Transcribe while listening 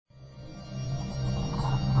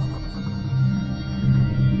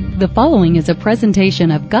The following is a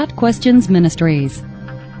presentation of Got Questions Ministries.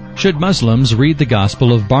 Should Muslims read the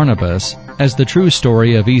Gospel of Barnabas as the true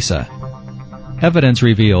story of Isa? Evidence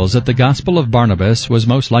reveals that the Gospel of Barnabas was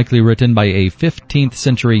most likely written by a 15th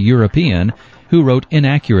century European who wrote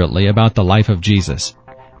inaccurately about the life of Jesus.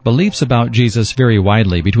 Beliefs about Jesus vary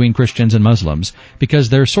widely between Christians and Muslims because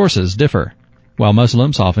their sources differ. While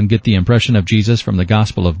Muslims often get the impression of Jesus from the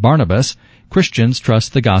Gospel of Barnabas, Christians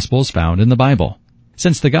trust the Gospels found in the Bible.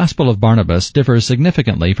 Since the Gospel of Barnabas differs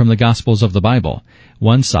significantly from the Gospels of the Bible,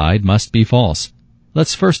 one side must be false.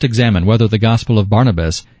 Let's first examine whether the Gospel of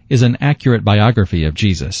Barnabas is an accurate biography of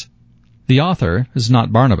Jesus. The author is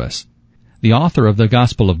not Barnabas. The author of the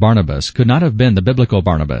Gospel of Barnabas could not have been the biblical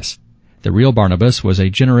Barnabas. The real Barnabas was a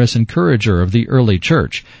generous encourager of the early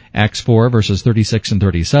church, Acts 4 verses 36 and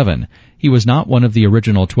 37. He was not one of the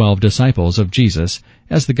original 12 disciples of Jesus,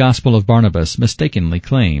 as the Gospel of Barnabas mistakenly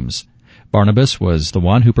claims. Barnabas was the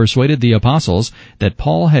one who persuaded the apostles that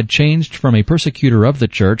Paul had changed from a persecutor of the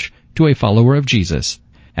church to a follower of Jesus.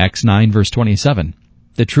 Acts 9 verse 27.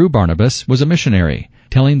 The true Barnabas was a missionary,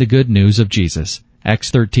 telling the good news of Jesus. Acts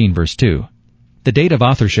 13 verse 2. The date of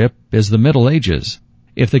authorship is the Middle Ages.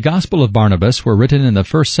 If the Gospel of Barnabas were written in the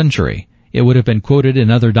 1st century, it would have been quoted in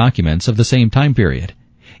other documents of the same time period.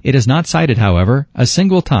 It is not cited, however, a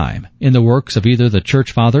single time in the works of either the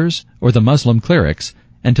Church Fathers or the Muslim clerics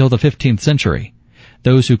until the 15th century.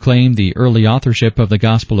 Those who claim the early authorship of the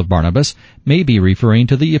Gospel of Barnabas may be referring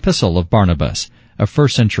to the Epistle of Barnabas, a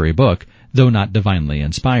 1st century book, though not divinely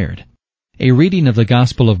inspired. A reading of the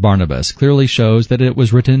Gospel of Barnabas clearly shows that it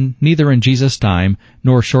was written neither in Jesus' time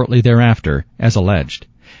nor shortly thereafter, as alleged.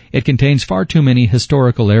 It contains far too many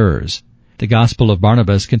historical errors. The Gospel of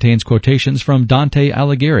Barnabas contains quotations from Dante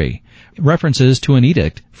Alighieri, references to an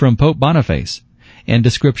edict from Pope Boniface, and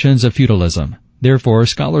descriptions of feudalism. Therefore,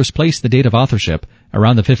 scholars place the date of authorship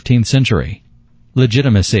around the 15th century.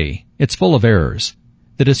 Legitimacy. It's full of errors.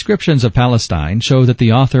 The descriptions of Palestine show that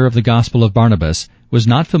the author of the Gospel of Barnabas was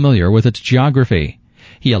not familiar with its geography.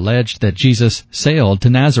 He alleged that Jesus sailed to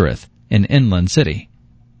Nazareth, an inland city.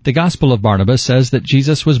 The Gospel of Barnabas says that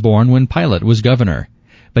Jesus was born when Pilate was governor,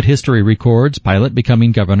 but history records Pilate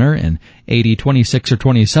becoming governor in AD 26 or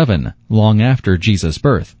 27, long after Jesus'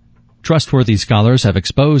 birth. Trustworthy scholars have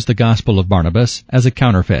exposed the Gospel of Barnabas as a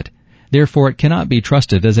counterfeit. Therefore, it cannot be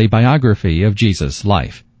trusted as a biography of Jesus'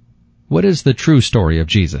 life. What is the true story of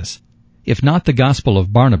Jesus? If not the Gospel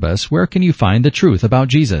of Barnabas, where can you find the truth about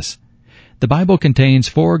Jesus? The Bible contains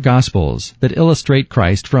 4 Gospels that illustrate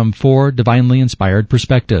Christ from 4 divinely inspired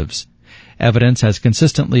perspectives. Evidence has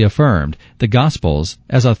consistently affirmed the Gospels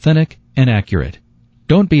as authentic and accurate.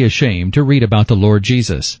 Don't be ashamed to read about the Lord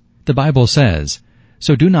Jesus. The Bible says,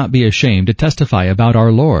 "So do not be ashamed to testify about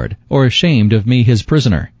our Lord, or ashamed of me his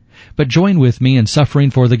prisoner. But join with me in suffering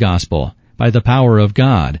for the gospel, by the power of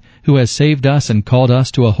God, who has saved us and called us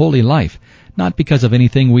to a holy life, not because of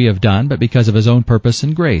anything we have done, but because of his own purpose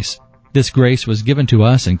and grace. This grace was given to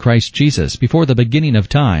us in Christ Jesus before the beginning of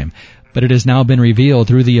time, but it has now been revealed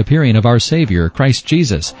through the appearing of our Savior, Christ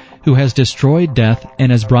Jesus, who has destroyed death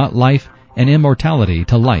and has brought life and immortality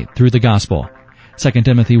to light through the gospel." 2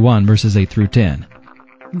 Timothy 1 verses 8 through 10.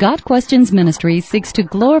 Got Questions Ministries seeks to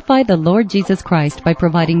glorify the Lord Jesus Christ by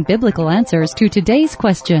providing biblical answers to today's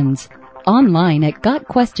questions. Online at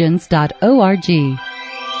gotquestions.org.